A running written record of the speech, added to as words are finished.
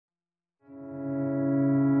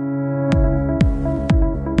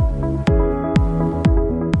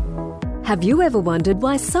Have you ever wondered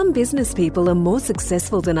why some business people are more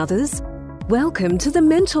successful than others? Welcome to The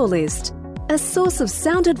Mentor List, a source of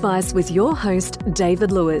sound advice with your host,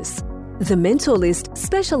 David Lewis. The Mentor List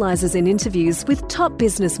specialises in interviews with top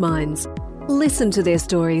business minds. Listen to their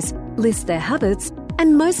stories, list their habits,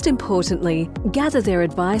 and most importantly, gather their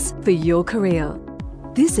advice for your career.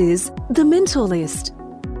 This is The Mentor List.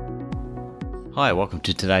 Hi, welcome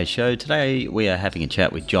to today's show. Today we are having a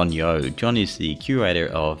chat with John Yeo. John is the curator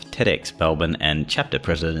of TEDx Melbourne and chapter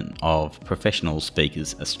president of Professional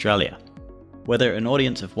Speakers Australia. Whether an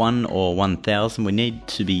audience of 1 or 1,000, we need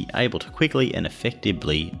to be able to quickly and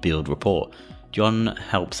effectively build rapport. John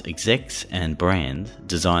helps execs and brands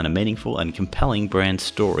design a meaningful and compelling brand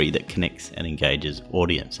story that connects and engages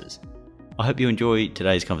audiences. I hope you enjoy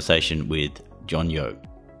today's conversation with John Yeo.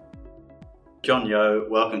 John Yeo,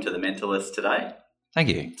 welcome to The Mentor List today. Thank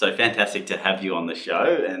you. So fantastic to have you on the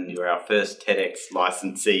show, and you're our first TEDx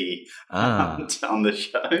licensee on the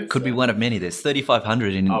show. Could be one of many. There's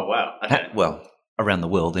 3,500 in. Oh wow! Okay. Around the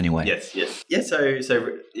world anyway. Yes.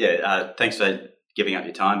 Yeah. Thanks for giving up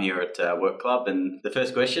your time here at Work Club. And the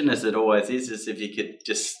first question, as it always is if you could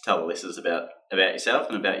just tell the listeners about yourself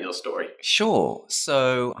and about your story. Sure.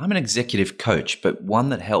 So I'm an executive coach, but one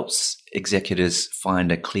that helps executives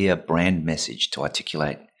find a clear brand message to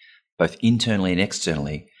articulate both internally and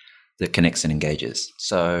externally that connects and engages.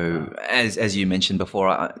 So as you mentioned before,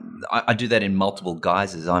 I do that in multiple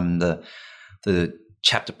guises. I'm the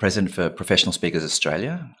chapter president for Professional Speakers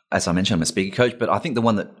Australia. As I mentioned, I'm a speaker coach, but I think the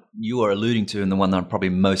one that you are alluding to and the one that I'm probably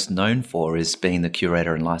most known for is being the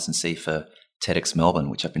curator and licensee for TEDx Melbourne,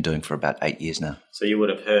 which I've been doing for about 8 years now. So you would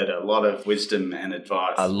have heard a lot of wisdom and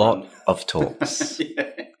advice. A lot of talks. Yeah.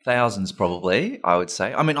 Thousands probably, I would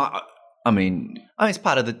say. I mean, it's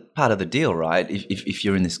part of the deal, right? If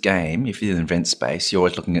you're in this game, if you're in the event space, you're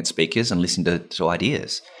always looking at speakers and listening to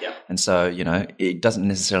ideas. Yeah. And so, it doesn't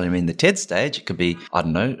necessarily mean the TED stage. It could be,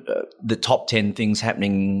 the top 10 things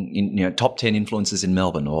happening in, top 10 influences in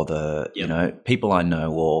Melbourne, or the, people I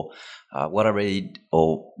know, or what I read,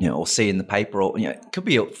 or see in the paper, or it could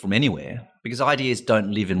be from anywhere, because ideas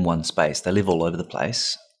don't live in one space; they live all over the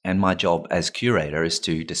place. And my job as curator is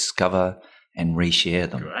to discover and reshare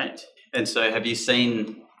them. Great. And so, have you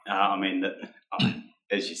seen?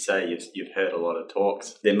 As you say, you've heard a lot of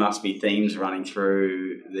talks. There must be themes running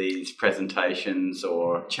through these presentations,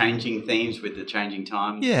 or changing themes with the changing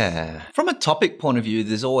times. Yeah. From a topic point of view,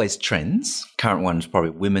 there's always trends. Current one is probably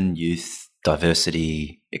women, youth,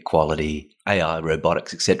 diversity, equality, AI,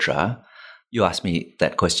 robotics, etc. You ask me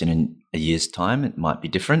that question in a year's time, it might be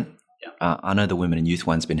different. Yeah. I know the women and youth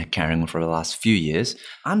one's been carrying on for the last few years.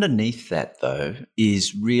 Underneath that, though,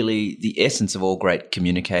 is really the essence of all great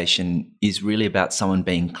communication is really about someone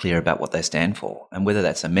being clear about what they stand for. And whether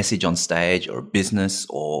that's a message on stage or a business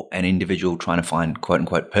or an individual trying to find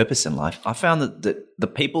quote-unquote purpose in life, I found that the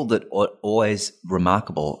people that are always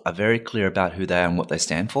remarkable are very clear about who they are and what they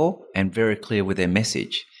stand for, and very clear with their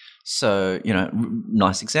message. So,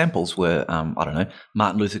 nice examples were,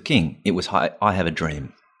 Martin Luther King. It was I have a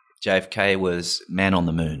dream. JFK was man on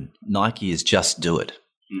the moon. Nike is just do it.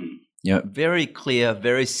 Very clear,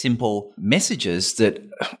 very simple messages that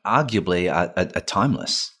arguably are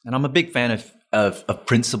timeless. And I'm a big fan of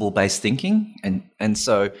principle-based thinking. And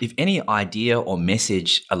so if any idea or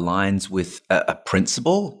message aligns with a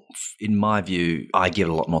principle, in my view, I give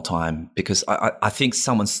it a lot more time, because I think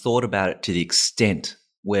someone's thought about it to the extent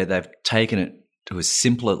where they've taken it to as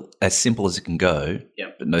simple as it can go,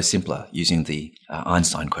 but no simpler, using the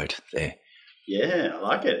Einstein quote there. Yeah, I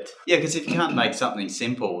like it. Yeah, because if you can't make something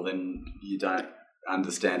simple, then you don't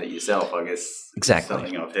understand it yourself, I guess. Exactly.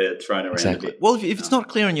 Something I've heard thrown around a bit. Well, if it's not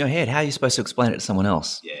clear in your head, how are you supposed to explain it to someone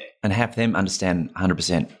else? Yeah. And have them understand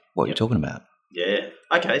 100% what you're talking about? Yeah.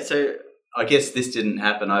 Okay, so I guess this didn't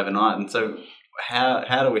happen overnight, and so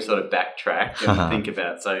how do we sort of backtrack and think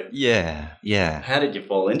about? So yeah. How did you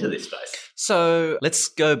fall into this space? So let's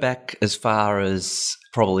go back as far as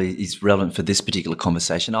probably is relevant for this particular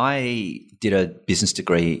conversation. I did a business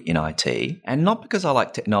degree in IT, and not because I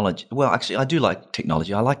like technology. Well, actually, I do like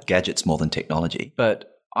technology. I like gadgets more than technology, but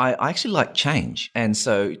I actually like change. And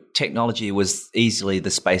so technology was easily the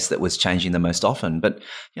space that was changing the most often. But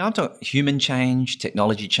I'm talking human change,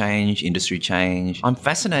 technology change, industry change. I'm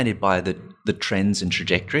fascinated by the trends and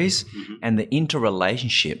trajectories and the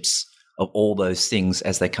interrelationships of all those things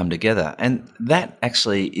as they come together. And that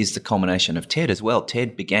actually is the culmination of TED as well.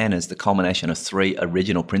 TED began as the culmination of 3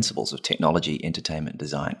 original principles of technology, entertainment,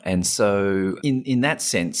 design. And so in that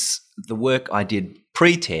sense, the work I did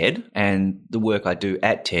pre-TED and the work I do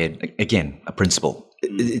at TED, again, a principle.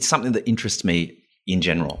 It's something that interests me in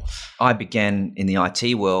general. I began in the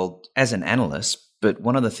IT world as an analyst, but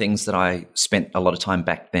one of the things that I spent a lot of time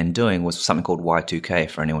back then doing was something called Y2K,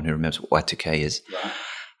 for anyone who remembers what Y2K is. Right.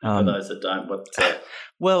 For those that don't, what's that?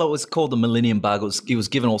 Well, it was called the Millennium Bug. It was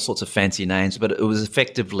given all sorts of fancy names, but it was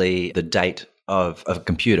effectively the date of a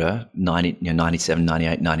computer, 97,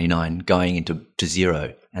 98, 99, going into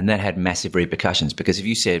zero. And that had massive repercussions because if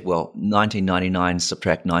you said, well, 1999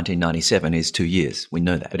 subtract 1997 is 2 years, we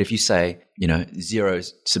know that. But if you say, 0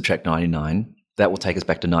 subtract 99, that will take us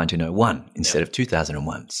back to 1901 instead of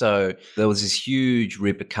 2001. So there was this huge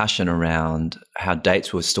repercussion around how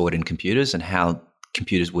dates were stored in computers and how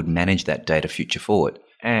computers would manage that data future forward.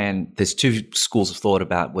 And there's two schools of thought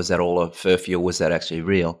about, was that all a furphy or was that actually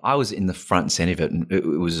real? I was in the front and center of it, and it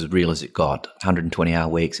was as real as it got. 120-hour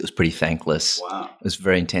weeks. It was pretty thankless. Wow. It was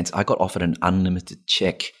very intense. I got offered an unlimited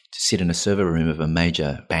check to sit in a server room of a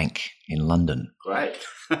major bank in London. Great.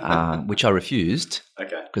 Which I refused.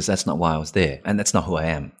 Okay. Because that's not why I was there, and that's not who I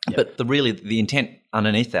am. Yep. But the intent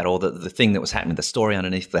underneath that, or the thing that was happening, the story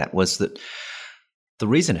underneath that, was that the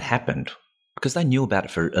reason it happened, because they knew about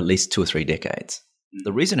it for at least 2 or 3 decades.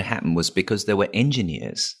 The reason it happened was because there were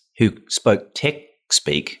engineers who spoke tech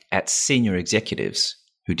speak at senior executives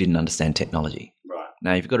who didn't understand technology. Right.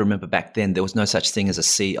 Now, you've got to remember back then there was no such thing as a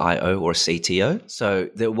CIO or a CTO, so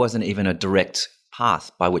there wasn't even a direct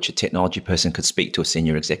path by which a technology person could speak to a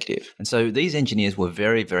senior executive. And so these engineers were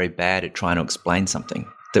very, very bad at trying to explain something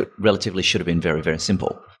that relatively should have been very, very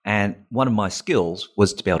simple. And one of my skills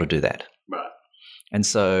was to be able to do that. Right. And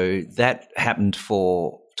so that happened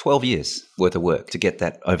for 12 years worth of work to get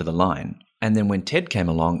that over the line. And then when TED came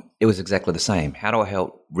along, it was exactly the same. How do I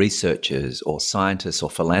help researchers or scientists or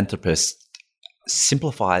philanthropists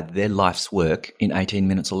simplify their life's work in 18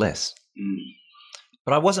 minutes or less? Mm.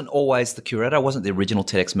 But I wasn't always the curator. I wasn't the original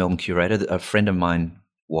TEDx Melbourne curator. A friend of mine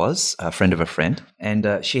was, a friend of a friend.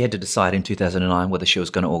 And she had to decide in 2009 whether she was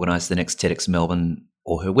going to organise the next TEDx Melbourne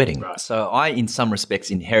or her wedding. Right. So I, in some respects,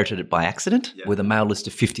 inherited it by accident with a mail list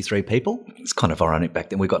of 53 people. It's kind of ironic back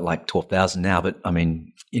then. We've got like 12,000 now. But, I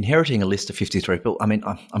mean, inheriting a list of 53 people, I mean,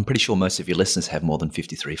 I'm pretty sure most of your listeners have more than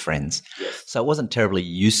 53 friends. Yes. So it wasn't terribly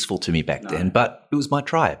useful to me back then, but it was my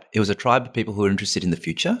tribe. It was a tribe of people who were interested in the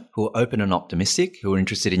future, who were open and optimistic, who were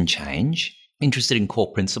interested in change, interested in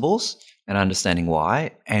core principles and understanding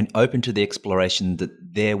why, and open to the exploration that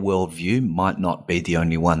their worldview might not be the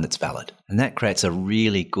only one that's valid. And that creates a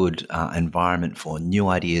really good environment for new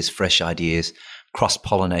ideas, fresh ideas,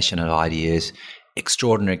 cross-pollination of ideas,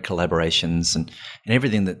 extraordinary collaborations, and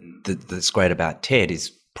everything that's great about TED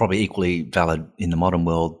is probably equally valid in the modern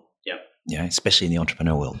world, especially in the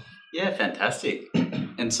entrepreneur world. Yeah, fantastic.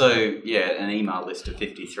 And so, an email list of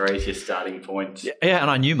 53 is your starting point. Yeah, and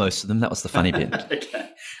I knew most of them. That was the funny bit. Okay.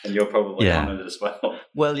 And you're probably on it as well.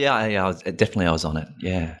 Well, I was on it,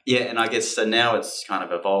 yeah. Yeah, and I guess so now it's kind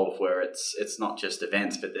of evolved where it's not just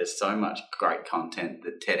events, but there's so much great content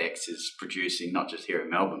that TEDx is producing, not just here in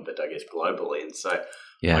Melbourne, but I guess globally. And so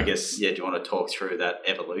I guess, do you want to talk through that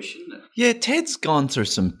evolution? Yeah, TED's gone through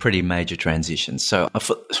some pretty major transitions. So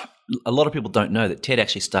a lot of people don't know that TED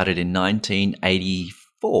actually started in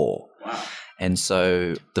 1984. Wow. And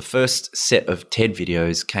so the first set of TED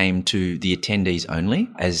videos came to the attendees only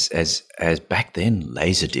as back then,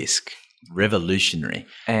 Laserdisc, revolutionary.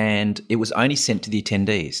 And it was only sent to the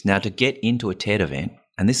attendees. Now, to get into a TED event,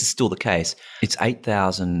 and this is still the case, it's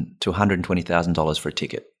 $8,000 to $120,000 for a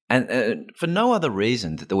ticket. And for no other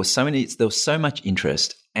reason that there was so much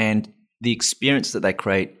interest, and the experience that they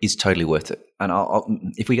create is totally worth it.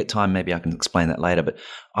 And if we get time, maybe I can explain that later. But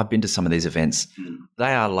I've been to some of these events.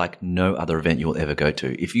 They are like no other event you'll ever go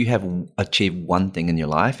to. If you have achieved one thing in your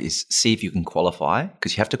life, is see if you can qualify,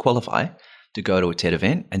 because you have to qualify to go to a TED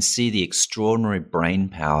event, and see the extraordinary brain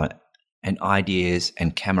power and ideas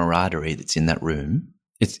and camaraderie that's in that room.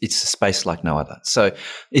 It's a space like no other. So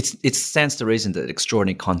it stands to reason that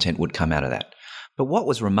extraordinary content would come out of that. But what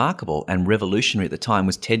was remarkable and revolutionary at the time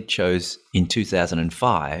was TED chose in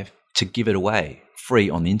 2005 to give it away free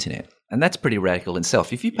on the internet. And that's pretty radical in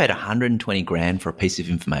itself. If you paid $120,000 for a piece of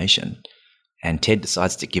information and TED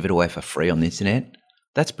decides to give it away for free on the internet,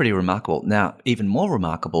 that's pretty remarkable. Now, even more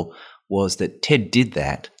remarkable was that TED did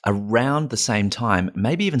that around the same time,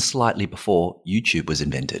 maybe even slightly before YouTube was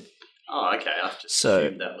invented. Oh, okay. I just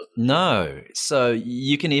assumed that was... No. So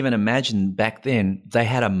you can even imagine back then they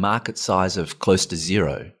had a market size of close to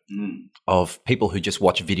zero of people who just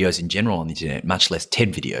watch videos in general on the internet, much less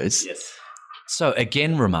TED videos. Yes. So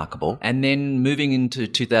again, remarkable. And then moving into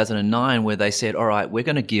 2009 where they said, all right, we're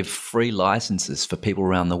going to give free licenses for people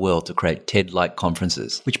around the world to create TED-like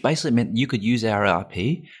conferences, which basically meant you could use our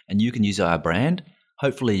IP and you can use our brand.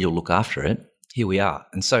 Hopefully you'll look after it. here we are.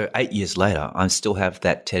 And so 8 years later, I still have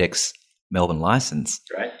that TEDx Melbourne license.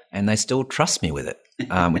 Right. And they still trust me with it,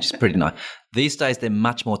 which is pretty nice. These days, they're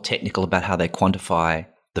much more technical about how they quantify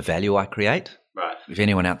the value I create. Right. If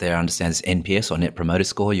anyone out there understands NPS or Net Promoter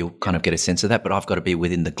Score, you'll kind of get a sense of that. But I've got to be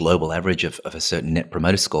within the global average of a certain Net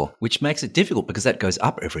Promoter Score, which makes it difficult because that goes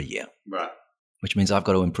up every year. Right. Which means I've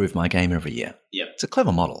got to improve my game every year. Yep. It's a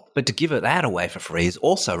clever model. But to give it that away for free is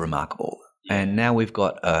also remarkable. Yeah. And now we've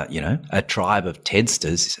got, a tribe of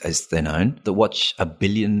TEDsters, as they're known, that watch 1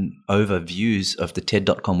 billion over views of the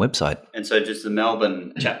TED.com website. And so just the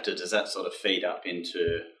Melbourne chapter, does that sort of feed up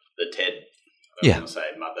into the TED? Yeah. I want to say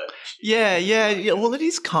mother. Yeah. Well, it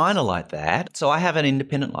is kind of like that. So I have an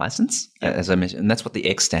independent license, as I mentioned, and that's what the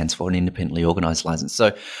X stands for, an independently organised license.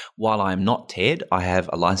 So while I'm not TED, I have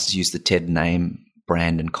a license to use the TED name,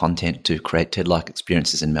 brand and content to create TED-like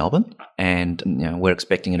experiences in Melbourne. And we're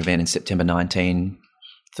expecting an event in September 19,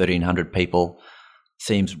 1,300 people,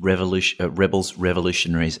 themes rebels,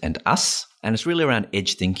 revolutionaries and us. And it's really around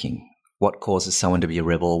edge thinking. What causes someone to be a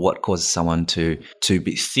rebel? What causes someone to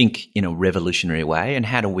think in a revolutionary way? And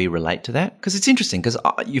how do we relate to that? Because it's interesting because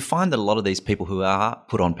you find that a lot of these people who are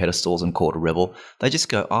put on pedestals and called a rebel, they just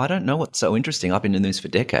go, I don't know what's so interesting. I've been doing this for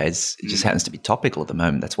decades. It just happens to be topical at the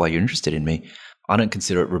moment. That's why you're interested in me. I don't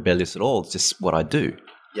consider it rebellious at all. It's just what I do.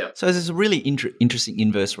 Yeah. So there's a really interesting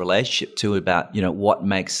inverse relationship too about, what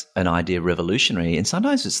makes an idea revolutionary. And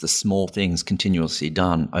sometimes it's the small things continuously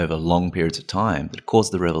done over long periods of time that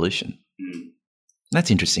cause the revolution.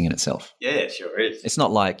 That's interesting in itself. Yeah, it sure is. It's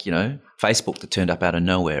not like, Facebook that turned up out of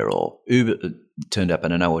nowhere or Uber that turned up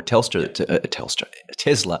out of nowhere, Tesla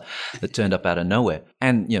that turned up out of nowhere.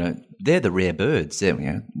 And, they're the rare birds. They're,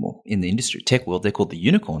 in the industry, tech world, they're called the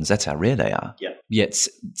unicorns. That's how rare they are. Yeah. Yet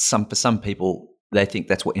for some people, they think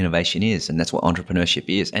that's what innovation is and that's what entrepreneurship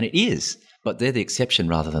is. And it is. But they're the exception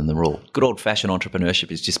rather than the rule. Good old-fashioned entrepreneurship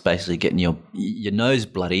is just basically getting your nose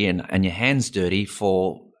bloody and your hands dirty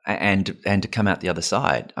and to come out the other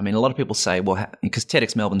side. I mean, a lot of people say, well, because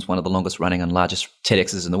TEDx Melbourne's one of the longest running and largest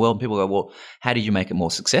TEDx's in the world, and people go, well, how did you make it more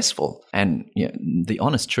successful? And the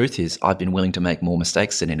honest truth is I've been willing to make more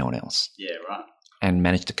mistakes than anyone else. Yeah, right. And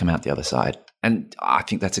managed to come out the other side. And I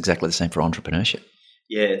think that's exactly the same for entrepreneurship.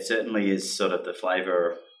 Yeah, it certainly is sort of the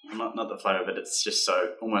flavour, not the flavour, but it's just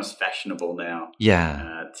so almost fashionable now.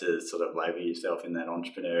 Yeah. To sort of label yourself in that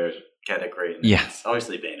entrepreneur category. And yeah. It's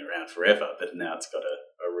obviously been around forever, but now it's got a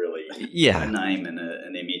really a name and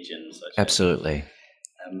an image and such. Absolutely.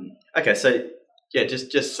 Okay, so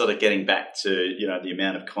just sort of getting back to the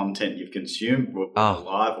amount of content you've consumed,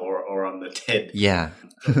 live or on the TED. Yeah.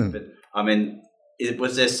 But I mean,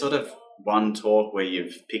 was there sort of one talk where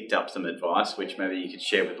you've picked up some advice which maybe you could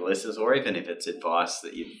share with the listeners, or even if it's advice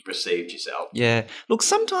that you've received yourself? Yeah. Look,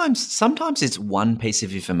 sometimes it's one piece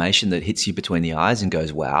of information that hits you between the eyes and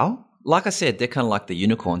goes, wow. Like I said, they're kind of like the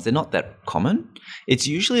unicorns. They're not that common. It's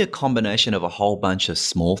usually a combination of a whole bunch of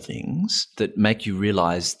small things that make you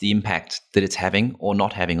realize the impact that it's having or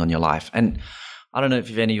not having on your life. And I don't know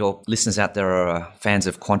if any of your listeners out there are fans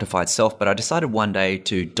of quantified self, but I decided one day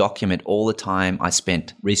to document all the time I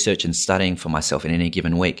spent research and studying for myself in any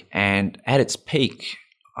given week. And at its peak,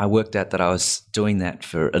 I worked out that I was doing that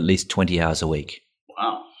for at least 20 hours a week.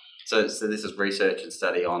 Wow. So this is research and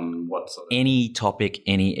study on what sort of... Any topic,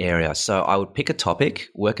 any area. So I would pick a topic,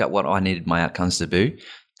 work out what I needed my outcomes to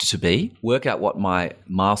be, work out what my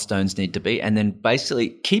milestones need to be, and then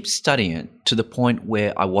basically keep studying it to the point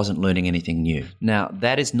where I wasn't learning anything new. Now,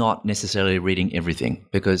 that is not necessarily reading everything,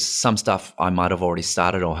 because some stuff I might have already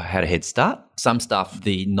started or had a head start. Some stuff,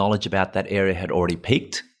 the knowledge about that area had already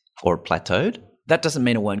peaked or plateaued. That doesn't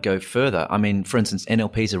mean it won't go further. I mean, for instance,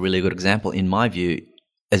 NLP is a really good example. In my view,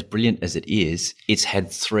 as brilliant as it is, it's had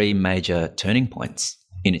 3 major turning points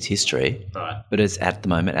in its history, right, but it's at the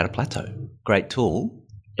moment at a plateau. Great tool,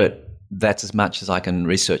 but that's as much as I can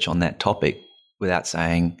research on that topic without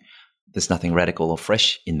saying there's nothing radical or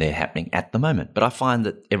fresh in there happening at the moment. But I find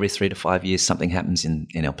that every 3 to 5 years something happens in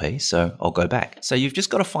NLP, so I'll go back. So you've just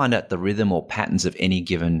got to find out the rhythm or patterns of any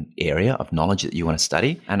given area of knowledge that you want to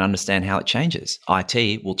study and understand how it changes.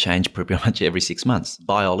 IT will change pretty much every 6 months.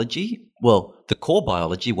 Biology, well, the core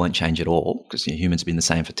biology won't change at all because humans have been the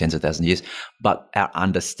same for tens of thousands of years, but our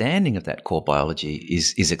understanding of that core biology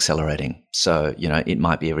is accelerating. So, it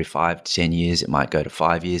might be every 5 to 10 years, it might go to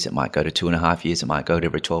 5 years, it might go to 2.5 years, it might go to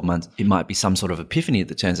every 12 months. It might be some sort of epiphany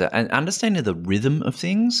that turns out. And understanding the rhythm of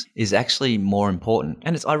things is actually more important.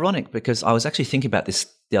 And it's ironic because I was actually thinking about this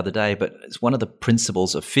the other day, but it's one of the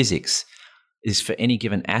principles of physics is for any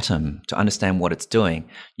given atom to understand what it's doing,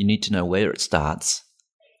 you need to know where it starts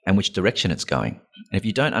and which direction it's going. And if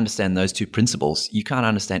you don't understand those two principles, you can't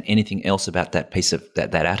understand anything else about that piece of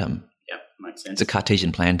that atom. Yeah, makes sense. It's a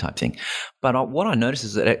Cartesian plan type thing. But what I notice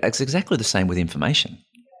is that it's exactly the same with information.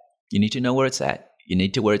 You need to know where it's at. You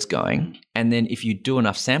need to know where it's going. And then if you do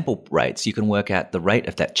enough sample rates, you can work out the rate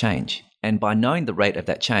of that change. And by knowing the rate of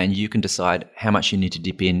that change, you can decide how much you need to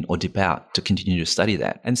dip in or dip out to continue to study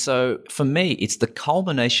that. And so for me, it's the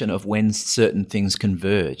culmination of when certain things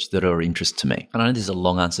converge that are of interest to me. And I know this is a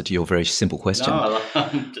long answer to your very simple question. No,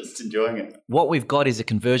 I'm just enjoying it. What we've got is a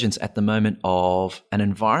convergence at the moment of an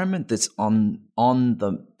environment that's on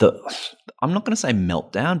the I'm not going to say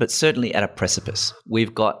meltdown, but certainly at a precipice.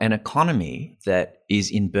 We've got an economy that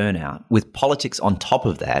is in burnout with politics on top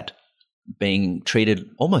of that being treated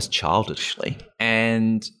almost childishly.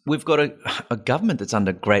 And we've got a government that's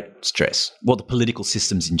under great stress. Well, the political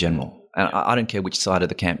systems in general. And I don't care which side of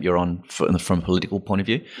the camp you're on from a political point of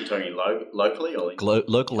view. You're talking locally or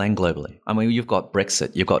local and globally. I mean, you've got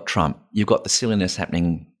Brexit, you've got Trump, you've got the silliness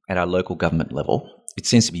happening at our local government level. It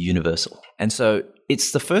seems to be universal. And so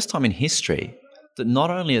it's the first time in history that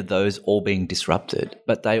not only are those all being disrupted,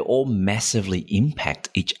 but they all massively impact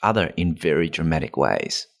each other in very dramatic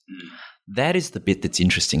ways. That is the bit that's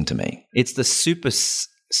interesting to me. It's the super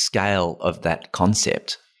scale of that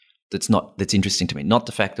concept that's interesting to me. Not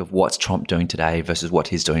the fact of what's Trump doing today versus what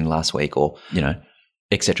he's doing last week, or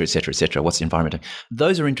et cetera, et cetera, et cetera. What's the environment doing?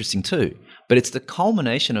 Those are interesting too. But it's the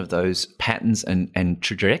culmination of those patterns and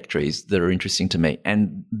trajectories that are interesting to me,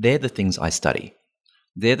 and they're the things I study.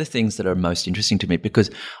 They're the things that are most interesting to me,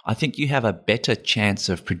 because I think you have a better chance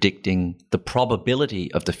of predicting the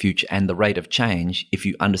probability of the future and the rate of change if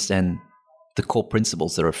you understand the core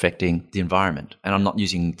principles that are affecting the environment. And I'm not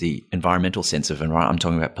using the environmental sense of environment. I'm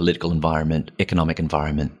talking about political environment, economic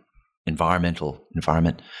environment, environmental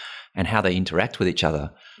environment, and how they interact with each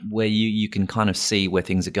other, where you can kind of see where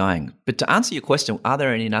things are going. But to answer your question, are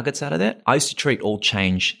there any nuggets out of that? I used to treat all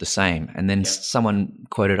change the same. And then someone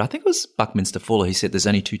quoted, I think it was Buckminster Fuller, he said there's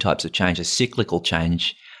only two types of change: a cyclical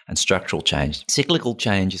change and structural change. Cyclical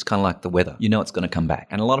change is kind of like the weather. You know it's going to come back.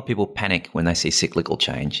 And a lot of people panic when they see cyclical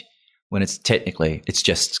change, when it's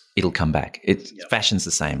just, it'll come back. Fashion's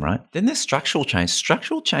the same, right? Then there's structural change.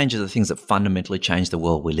 Structural change are the things that fundamentally change the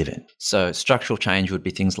world we live in. So structural change would be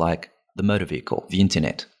things like the motor vehicle, the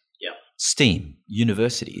internet, steam,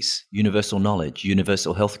 universities, universal knowledge,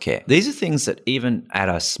 universal healthcare. These are things that even at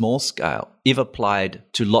a small scale, if applied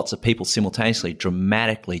to lots of people simultaneously,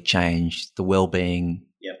 dramatically change the well-being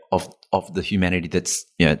of the humanity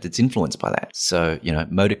that's influenced by that. So,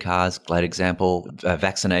 motor cars, great example.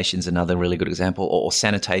 Vaccinations, another really good example. Or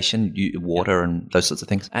sanitation, water, and those sorts of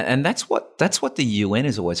things. And that's what the UN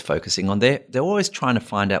is always focusing on. They're always trying to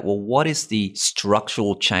find out, well, what is the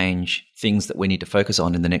structural change things that we need to focus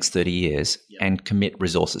on in the next 30 years and commit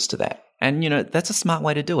resources to that. And, that's a smart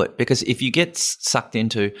way to do it, because if you get sucked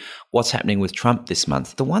into what's happening with Trump this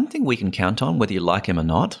month, the one thing we can count on, whether you like him or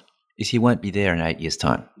not, is he won't be there in 8 years'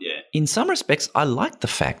 time. Yeah. In some respects, I like the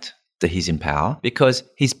fact that he's in power, because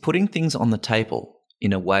he's putting things on the table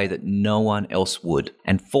in a way that no one else would,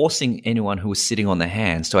 and forcing anyone who was sitting on their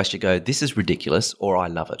hands to actually go, this is ridiculous, or I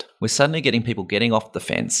love it. We're suddenly getting people getting off the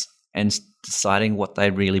fence and deciding what they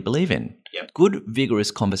really believe in. Yep. Good, vigorous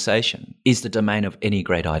conversation is the domain of any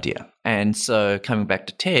great idea. And so coming back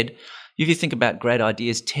to TED, if you think about great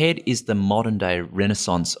ideas, TED is the modern day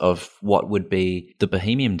renaissance of what would be the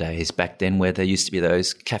bohemian days back then, where there used to be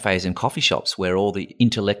those cafes and coffee shops where all the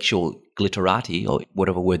intellectual glitterati, or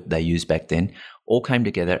whatever word they used back then, all came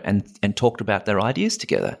together and talked about their ideas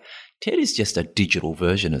together. TED is just a digital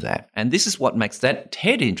version of that. And this is what makes that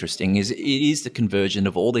TED interesting, is it is the conversion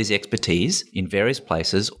of all these expertise in various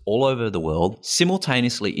places all over the world,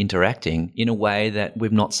 simultaneously interacting in a way that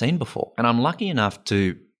we've not seen before. And I'm lucky enough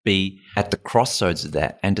to be at the crossroads of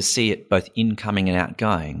that and to see it both incoming and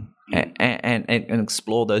outgoing, and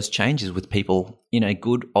explore those changes with people in a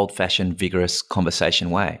good old-fashioned vigorous conversation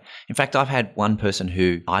way. In fact, I've had one person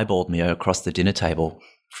who eyeballed me across the dinner table.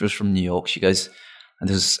 She was from New York. She goes, and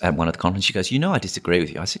this was at one of the conferences, she goes, I disagree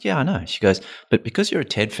with you. I said, yeah, I know. She goes, but because you're a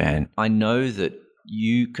TED fan, I know that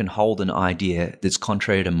you can hold an idea that's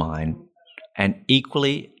contrary to mine and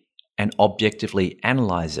equally and objectively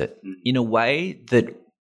analyze it in a way that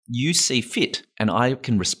you see fit, and I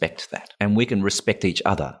can respect that, and we can respect each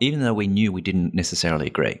other, even though we knew we didn't necessarily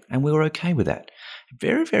agree, and we were okay with that.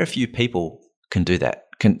 Very, very few people can do that.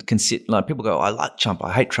 Can sit, like, people go, I like Trump,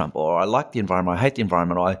 I hate Trump, or I like the environment, I hate the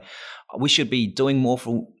environment, we should be doing more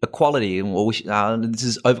for equality, or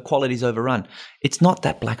equality is overrun. It's not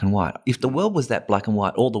that black and white. If the world was that black and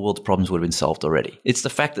white, all the world's problems would have been solved already. It's the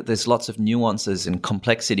fact that there's lots of nuances and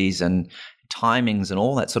complexities and timings and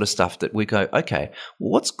all that sort of stuff that we go, okay,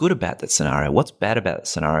 well, what's good about that scenario? What's bad about that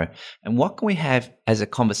scenario? And what can we have as a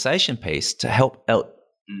conversation piece to help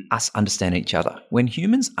us understand each other? When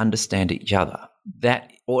humans understand each other,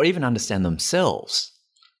 or even understand themselves,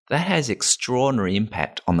 that has extraordinary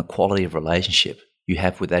impact on the quality of relationship you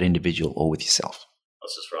have with that individual or with yourself. I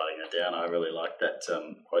was just writing that down. I really like that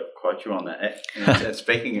quote you on that. And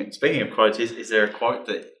speaking of quotes, is there a quote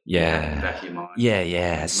that you have in the back of your mind?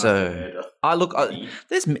 Yeah. So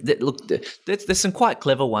there's some quite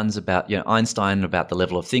clever ones about Einstein about the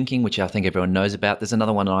level of thinking, which I think everyone knows about. There's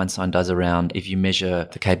another one that Einstein does around if you measure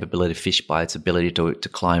the capability of fish by its ability to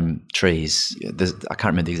climb trees. I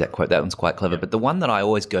can't remember the exact quote. That one's quite clever. But the one that I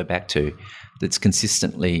always go back to that's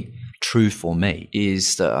consistently true for me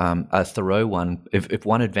is a Thoreau one. If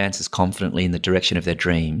one advances confidently in the direction of their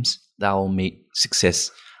dreams, they'll meet success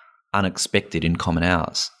unexpected in common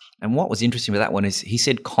hours. And what was interesting with that one is he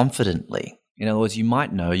said confidently. In other words, you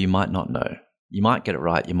might know, you might not know. You might get it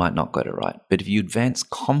right, you might not get it right. But if you advance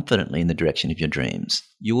confidently in the direction of your dreams,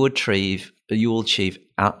 you will achieve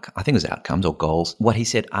I think it was outcomes or goals. What he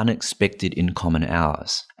said, unexpected in common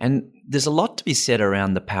hours. And there's a lot to be said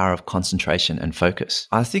around the power of concentration and focus.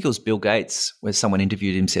 I think it was Bill Gates, where someone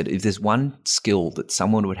interviewed him, said, if there's one skill that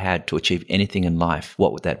someone would have to achieve anything in life,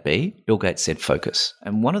 what would that be? Bill Gates said focus.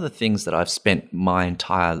 And one of the things that I've spent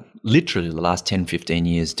literally the last 10, 15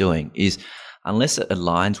 years doing is, unless it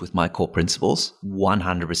aligns with my core principles,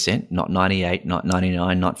 100%, not 98, not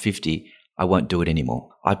 99, not 50, I won't do it anymore.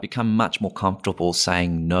 I've become much more comfortable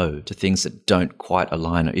saying no to things that don't quite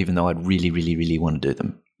align, even though I'd really, really, really want to do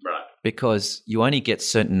them. Right. Because you only get a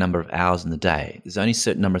certain number of hours in the day. There's only a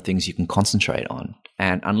certain number of things you can concentrate on.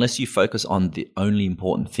 And unless you focus on the only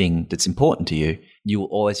important thing that's important to you, you will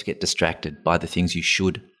always get distracted by the things you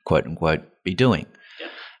should, quote unquote, be doing.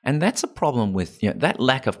 And that's a problem with, that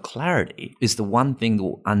lack of clarity is the one thing that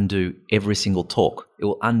will undo every single talk. It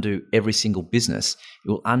will undo every single business. It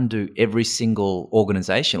will undo every single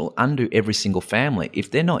organization. It will undo every single family. If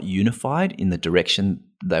they're not unified in the direction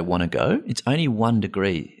they want to go, it's only 1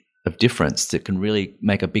 degree of difference that can really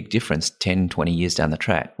make a big difference 10, 20 years down the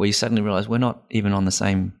track, where you suddenly realize we're not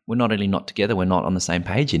only not together, we're not on the same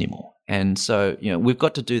page anymore. And so, we've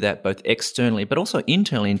got to do that both externally, but also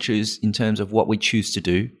internally and choose in terms of what we choose to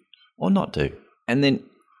do or not do. And then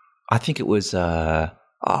I think it was, I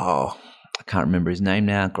can't remember his name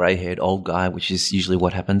now, grey-haired old guy, which is usually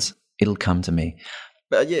what happens. It'll come to me.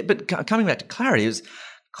 But coming back to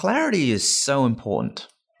clarity is so important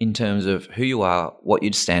in terms of who you are, what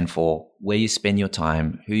you stand for, where you spend your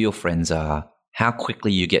time, who your friends are, how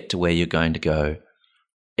quickly you get to where you're going to go.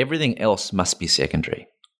 Everything else must be secondary.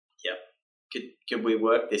 Yeah. Could we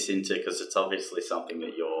work this into, because it's obviously something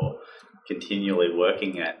that you're continually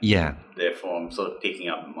working at. Yeah. Therefore, I'm sort of picking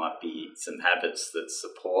up might be some habits that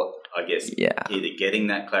support, I guess, either getting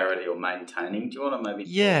that clarity or maintaining. Do you want to maybe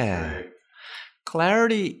talk through?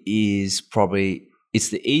 Clarity is probably, it's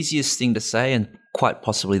the easiest thing to say and quite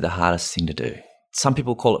possibly the hardest thing to do. Some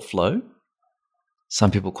people call it flow.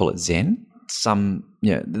 Some people call it Zen.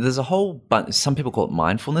 There's a whole bunch, some people call it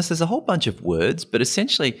mindfulness. There's a whole bunch of words, but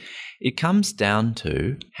essentially it comes down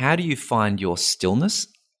to how do you find your stillness,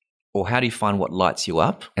 or how do you find what lights you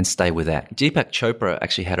up and stay with that? Deepak Chopra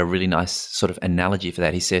actually had a really nice sort of analogy for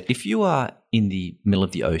that. He said, if you are in the middle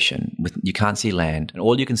of the ocean, you can't see land, and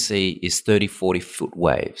all you can see is 30, 40-foot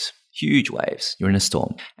waves, huge waves, you're in a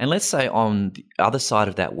storm. And let's say on the other side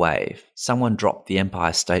of that wave, someone dropped the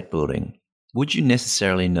Empire State Building. Would you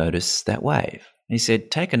necessarily notice that wave? And he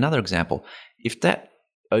said, take another example. If that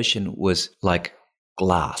ocean was like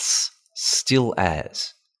glass, still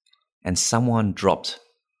as, and someone dropped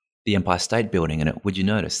the Empire State Building in it, would you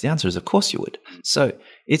notice? The answer is, of course you would. So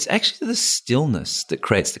it's actually the stillness that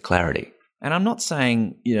creates the clarity. And I'm not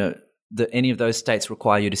saying, that any of those states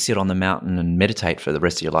require you to sit on the mountain and meditate for the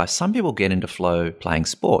rest of your life. Some people get into flow playing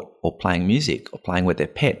sport or playing music or playing with their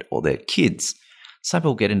pet or their kids. Some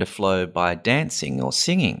people get into flow by dancing or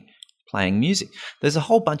singing, playing music. There's a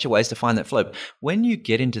whole bunch of ways to find that flow. But when you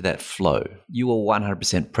get into that flow, you are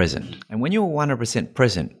 100% present. And when you're 100%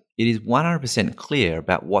 present, it is 100% clear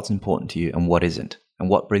about what's important to you and what isn't, and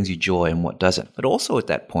what brings you joy and what doesn't. But also at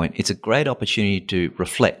that point, it's a great opportunity to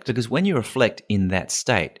reflect, because when you reflect in that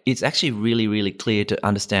state, it's actually really, really clear to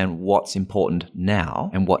understand what's important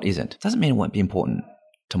now and what isn't. It doesn't mean it won't be important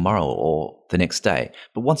tomorrow or the next day,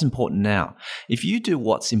 but what's important now. If you do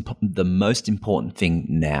what's the most important thing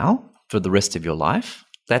now for the rest of your life,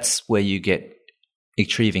 that's where you get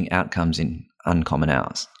achieving outcomes in uncommon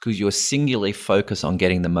hours, because you're singularly focused on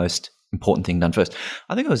getting the most important thing done first.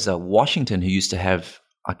 I think it was Washington who used to have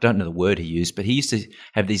I don't know the word he used, but he used to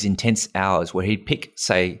have these intense hours where he'd pick,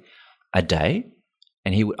 say, a day,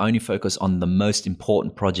 and he would only focus on the most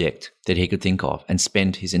important project that he could think of and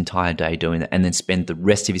spend his entire day doing that, and then spend the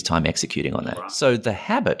rest of his time executing on that. Right. So the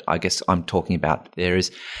habit, I guess I'm talking about there,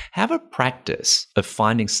 is have a practice of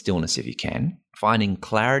finding stillness if you can, finding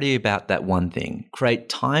clarity about that one thing, create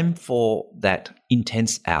time for that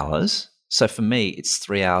intense hours. So for me, it's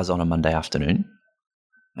 3 hours on a Monday afternoon,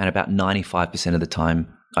 and about 95% of the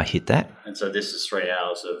time I hit that. And so this is 3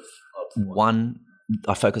 hours of One,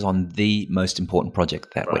 I focus on the most important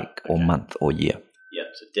project that Right, week or okay. month or year. Yeah,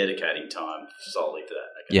 so dedicating time solely to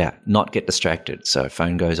that. Okay. Yeah, not get distracted. So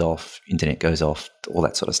phone goes off, internet goes off, all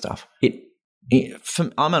that sort of stuff.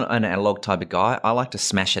 I'm an analog type of guy. I like to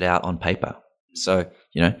smash it out on paper. So,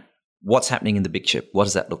 what's happening in the big chip? What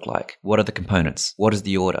does that look like? What are the components? What is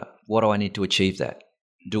the order? What do I need to achieve that?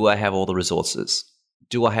 Do I have all the resources?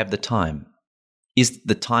 Do I have the time? Is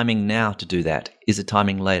the timing now to do that? Is the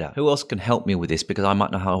timing later? Who else can help me with this? Because I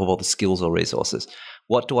might not have all the skills or resources.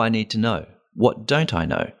 What do I need to know? What don't I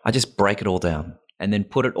know? I just break it all down and then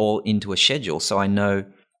put it all into a schedule so I know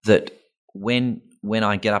that when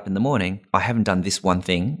I get up in the morning, I haven't done this one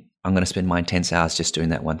thing. I'm going to spend my intense hours just doing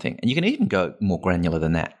that one thing. And you can even go more granular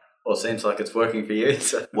than that. Well, it seems like it's working for you.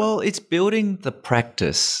 So. Well, it's building the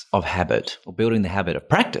practice of habit, or building the habit of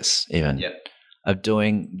practice even, Yep. of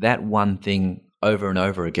doing that one thing over and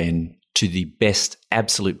over again to the best,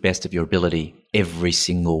 absolute best of your ability every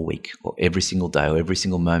single week or every single day or every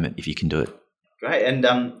single moment if you can do it. Great. And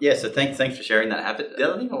so thanks for sharing that habit. The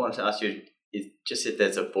other thing I wanted to ask you is just if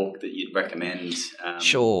there's a book that you'd recommend.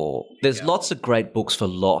 Sure. There's lots of great books for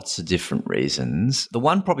lots of different reasons. The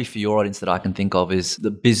one probably for your audience that I can think of is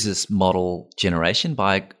The Business Model Generation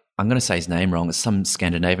by, I'm going to say his name wrong, it's some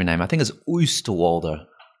Scandinavian name. I think it's Oosterwolder.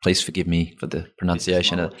 Please forgive me for the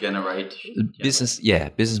pronunciation.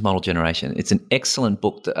 Business Model Generation. It's an excellent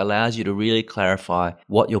book that allows you to really clarify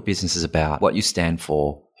what your business is about, what you stand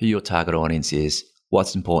for, who your target audience is,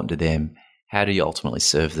 what's important to them, how do you ultimately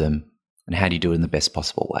serve them, and how do you do it in the best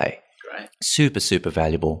possible way. Great. Super, super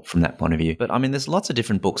valuable from that point of view. But I mean, there's lots of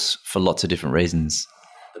different books for lots of different reasons.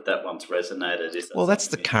 But that one's resonated. Well, that's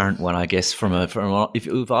the current one, I guess. If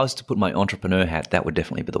I was to put my entrepreneur hat, that would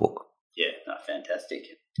definitely be the book. Yeah, no, fantastic.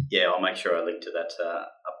 Yeah, I'll make sure I link to that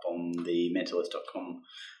up on the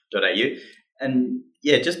mentalist.com.au. And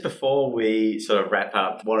yeah, just before we sort of wrap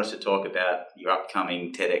up, I wanted to talk about your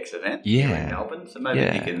upcoming TEDx event here in Melbourne. So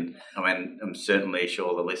maybe you can, I'm certainly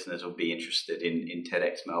sure the listeners will be interested in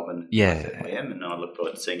TEDx Melbourne. And I look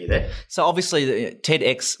forward to seeing you there. So obviously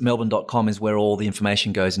TEDxmelbourne.com is where all the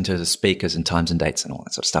information goes into the speakers and times and dates and all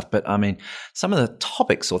that sort of stuff. But I mean, some of the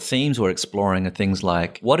topics or themes we're exploring are things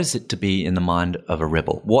like, what is it to be in the mind of a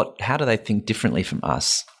rebel? How do they think differently from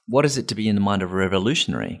us? What is it to be in the mind of a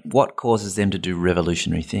revolutionary? What causes them to do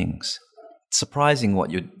revolutionary things? It's surprising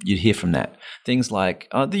what you'd hear from that. Things like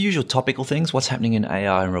the usual topical things, what's happening in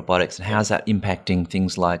AI and robotics, and how's that impacting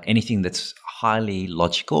things like anything that's highly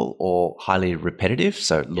logical or highly repetitive,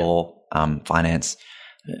 so law, finance,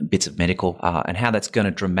 bits of medical, and how that's going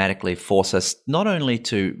to dramatically force us not only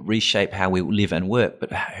to reshape how we live and work,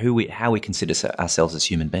 but how we consider ourselves as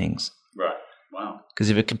human beings. Right. Wow. Because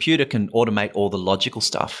if a computer can automate all the logical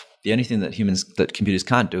stuff, the only thing that computers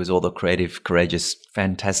can't do is all the creative, courageous,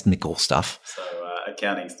 fantastical stuff. So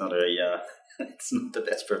accounting's not it's not the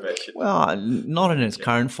best profession. Well, not in its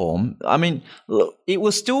current form. I mean, look, it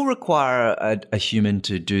will still require a human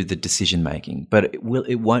to do the decision making, but it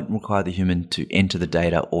won't require the human to enter the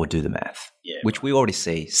data or do the math, which we already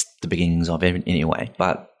see the beginnings of anyway.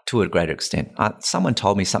 But to a greater extent. Someone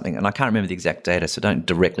told me something, and I can't remember the exact data, so don't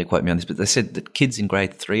directly quote me on this, but they said that kids in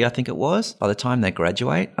grade 3, I think it was, by the time they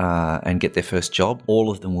graduate and get their first job,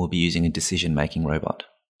 all of them will be using a decision-making robot.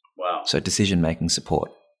 Wow. So decision-making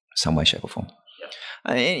support, some way, shape or form.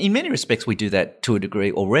 Yep. In many respects, we do that to a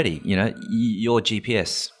degree already. Your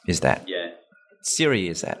GPS is that. Yeah. Siri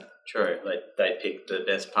is that. True. They picked the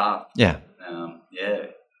best path. Yeah. I hadn't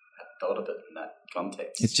thought of it in that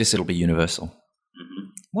context. It's just it'll be universal. Mm-hmm.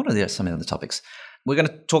 What are some of the topics? We're going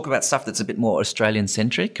to talk about stuff that's a bit more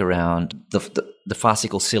Australian-centric around the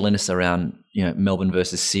farcical silliness around Melbourne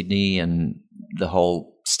versus Sydney and the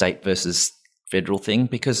whole state versus federal thing,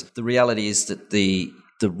 because the reality is that the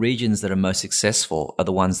regions that are most successful are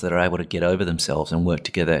the ones that are able to get over themselves and work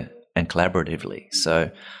together and collaboratively.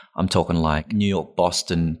 So I'm talking like New York,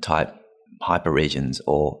 Boston type hyper regions,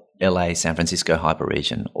 or LA, San Francisco hyper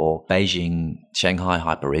region, or Beijing, Shanghai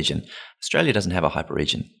hyper region. Australia doesn't have a hyper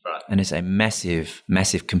region. Right. And it's a massive,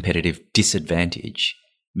 massive competitive disadvantage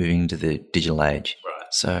moving into the digital age. Right.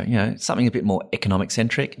 So, something a bit more economic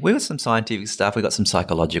centric. We've got some scientific stuff. We've got some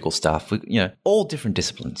psychological stuff. All different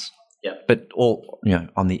disciplines. Yeah. But all,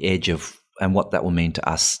 on the edge of, and what that will mean to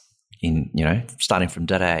us in, starting from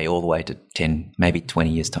today all the way to 10, maybe 20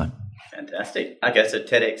 years' time. Fantastic. Okay, so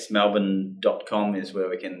TEDxMelbourne.com is where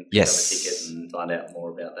we can pick up a Yes. ticket and find out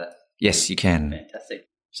more about that. Yes, you can. Fantastic.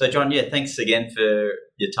 So, John, thanks again for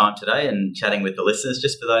your time today and chatting with the listeners.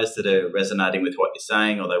 Just for those that are resonating with what you're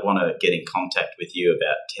saying or they want to get in contact with you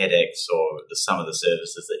about TEDx or some of the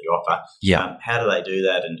services that you offer, how do they do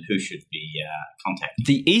that and who should be contacting?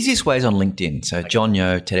 The easiest way is on LinkedIn. So, John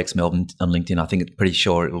Yeo, TEDx Melbourne on LinkedIn. I think it's pretty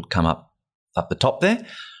sure it will come up the top there.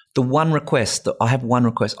 The one request, I have one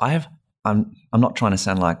request. I'm not trying to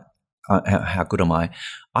sound like how good am I?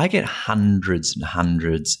 I get hundreds and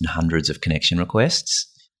hundreds and hundreds of connection requests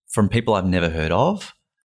from people I've never heard of.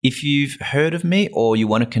 If you've heard of me or you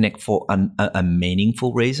want to connect for a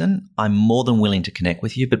meaningful reason, I'm more than willing to connect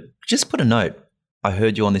with you, but just put a note. I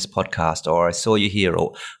heard you on this podcast, or I saw you here,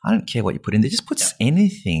 or I don't care what you put in there. Just put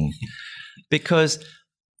anything, because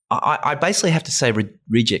I basically have to say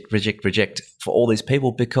reject for all these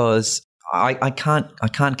people, because I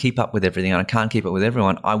can't keep up with everything and I can't keep up with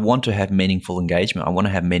everyone. I want to have meaningful engagement. I want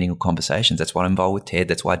to have meaningful conversations. That's why I'm involved with TED.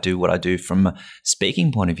 That's why I do what I do from a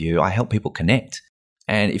speaking point of view. I help people connect.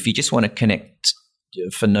 And if you just want to connect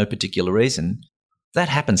for no particular reason, that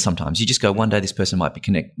happens sometimes. You just go, one day this person might be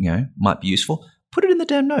might be useful. Put it in the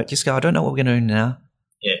damn note. Just go, I don't know what we're going to do now.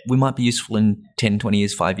 Yeah. We might be useful in 10, 20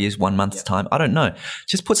 years, 5 years, 1 month's time. I don't know.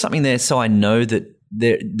 Just put something there so I know that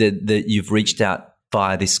that you've reached out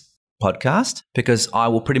via this podcast, because I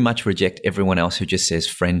will pretty much reject everyone else who just says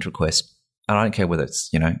friend request. And I don't care whether it's,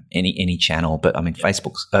 any channel, but I mean, not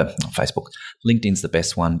Facebook, LinkedIn's the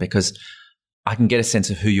best one, because I can get a sense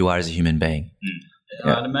of who you are as a human being.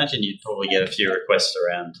 Yeah. I'd imagine you'd probably get a few requests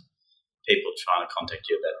around people trying to contact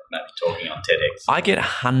you about maybe talking on TEDx. I get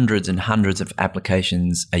hundreds and hundreds of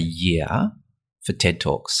applications a year for TED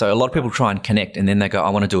Talks. So a lot of people try and connect and then they go, I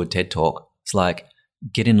want to do a TED Talk. It's like,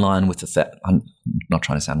 get in line with I'm not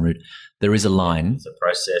trying to sound rude. There is a line. It's a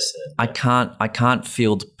process. I can't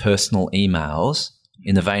field personal emails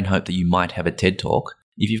in the vain hope that you might have a TED Talk.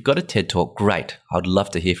 If you've got a TED Talk, great. I'd love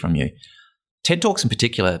to hear from you. TED Talks in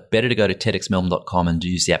particular, better to go to TEDxMelbourne.com and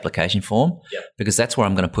use the application form, because that's where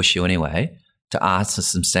I'm going to push you anyway to answer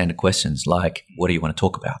some standard questions like, what do you want to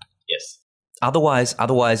talk about? Yes. Otherwise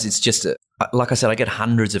it's just, like I said, I get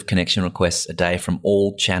hundreds of connection requests a day from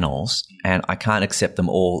all channels, and I can't accept them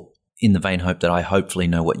all in the vain hope that I hopefully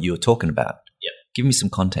know what you're talking about. Yep. Give me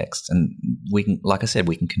some context and we can, like I said,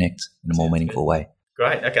 we can connect in a more meaningful way.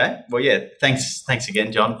 Great. Okay. Well, thanks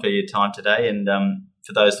again, John, for your time today. And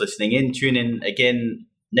for those listening in, tune in again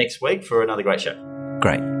next week for another great show.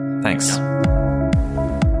 Great. Thanks.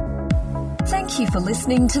 Thank you for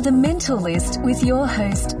listening to The Mentor List with your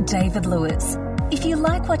host, David Lewis. If you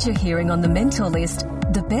like what you're hearing on The Mentor List,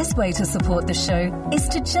 the best way to support the show is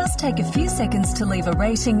to just take a few seconds to leave a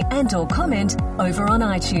rating and/or comment over on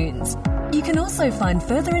iTunes. You can also find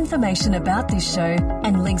further information about this show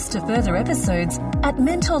and links to further episodes at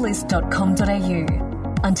mentorlist.com.au.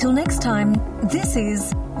 Until next time, this is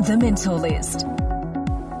The Mentor List.